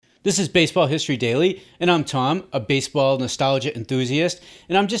This is Baseball History Daily, and I'm Tom, a baseball nostalgia enthusiast,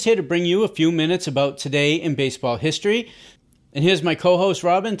 and I'm just here to bring you a few minutes about today in baseball history. And here's my co-host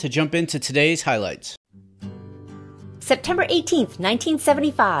Robin to jump into today's highlights. September 18th,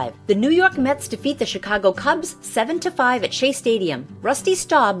 1975, the New York Mets defeat the Chicago Cubs 7-5 at Shea Stadium. Rusty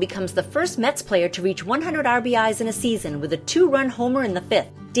Staub becomes the first Mets player to reach 100 RBIs in a season with a 2-run homer in the fifth.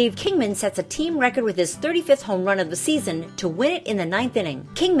 Dave Kingman sets a team record with his 35th home run of the season to win it in the ninth inning.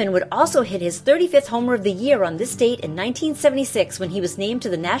 Kingman would also hit his 35th homer of the year on this date in 1976 when he was named to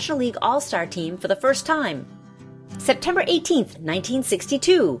the National League All-Star team for the first time. September 18th,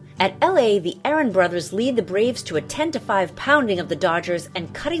 1962. At LA, the Aaron brothers lead the Braves to a 10-5 pounding of the Dodgers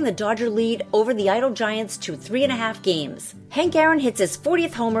and cutting the Dodger lead over the idle Giants to 3.5 games. Hank Aaron hits his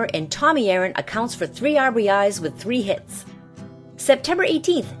 40th homer and Tommy Aaron accounts for 3 RBIs with 3 hits. September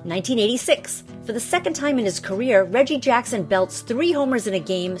 18th, 1986. For the second time in his career, Reggie Jackson belts 3 homers in a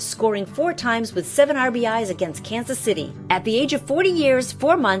game, scoring 4 times with 7 RBIs against Kansas City. At the age of 40 years,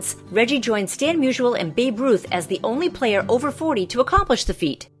 4 months, Reggie joined Stan Musial and Babe Ruth as the only player over 40 to accomplish the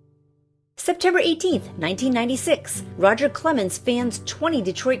feat. September 18th, 1996. Roger Clemens fans 20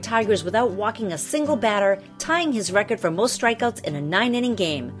 Detroit Tigers without walking a single batter, tying his record for most strikeouts in a 9-inning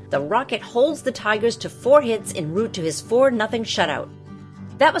game. The Rocket holds the Tigers to 4 hits en route to his 4-0 shutout.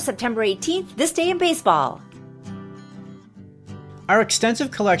 That was September 18th, this day in baseball. Our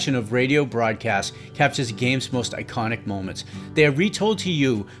extensive collection of radio broadcasts captures the game's most iconic moments. They are retold to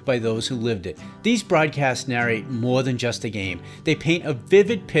you by those who lived it. These broadcasts narrate more than just a game. They paint a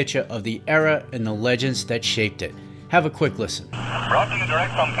vivid picture of the era and the legends that shaped it. Have a quick listen. Brought to you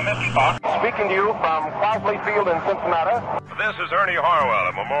direct from Comiskey Park. Speaking to you from Crosley Field in Cincinnati. This is Ernie Harwell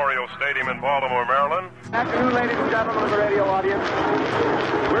at Memorial Stadium in Baltimore, Maryland. Good afternoon, ladies and gentlemen of the radio audience.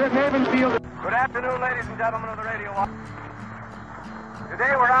 We're at Navin Field. Good afternoon, ladies and gentlemen of the radio audience.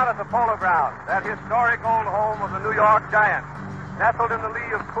 Today we're out at the Polo Grounds, that historic old home of the New York Giants, nestled in the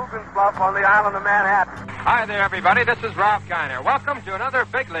lee of Coogan's Bluff on the island of Manhattan. Hi there, everybody. This is Ralph Kiner. Welcome to another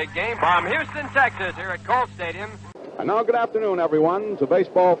big league game from Houston, Texas, here at Colt Stadium. And now, good afternoon, everyone, to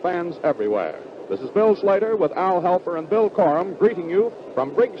baseball fans everywhere. This is Bill Slater with Al Helfer and Bill Corum greeting you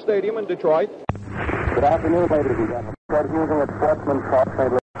from Briggs Stadium in Detroit. Good afternoon, ladies and gentlemen. Welcome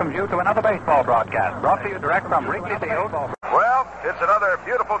you to another baseball broadcast, brought to you direct from Wrigley Field. Well, it's another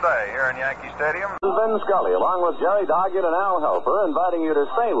beautiful day here in Yankee Stadium. This is Ben Scully, along with Jerry Doggett and Al Helfer, inviting you to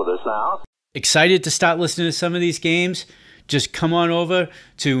stay with us now. Excited to start listening to some of these games? Just come on over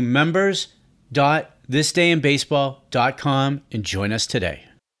to members.thisdayinbaseball.com and join us today.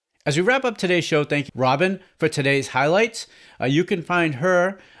 As we wrap up today's show, thank you, Robin, for today's highlights. You can find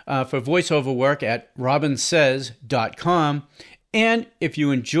her for voiceover work at robinsays.com. And if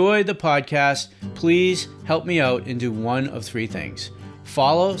you enjoy the podcast, please help me out and do one of 3 things.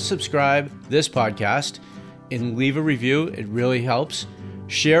 Follow, subscribe this podcast, and leave a review. It really helps.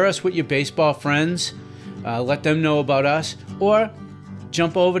 Share us with your baseball friends. Let them know about us. Or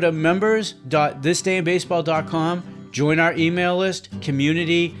jump over to members.thisdayinbaseball.com. Join our email list,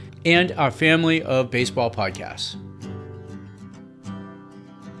 community, and our family of baseball podcasts.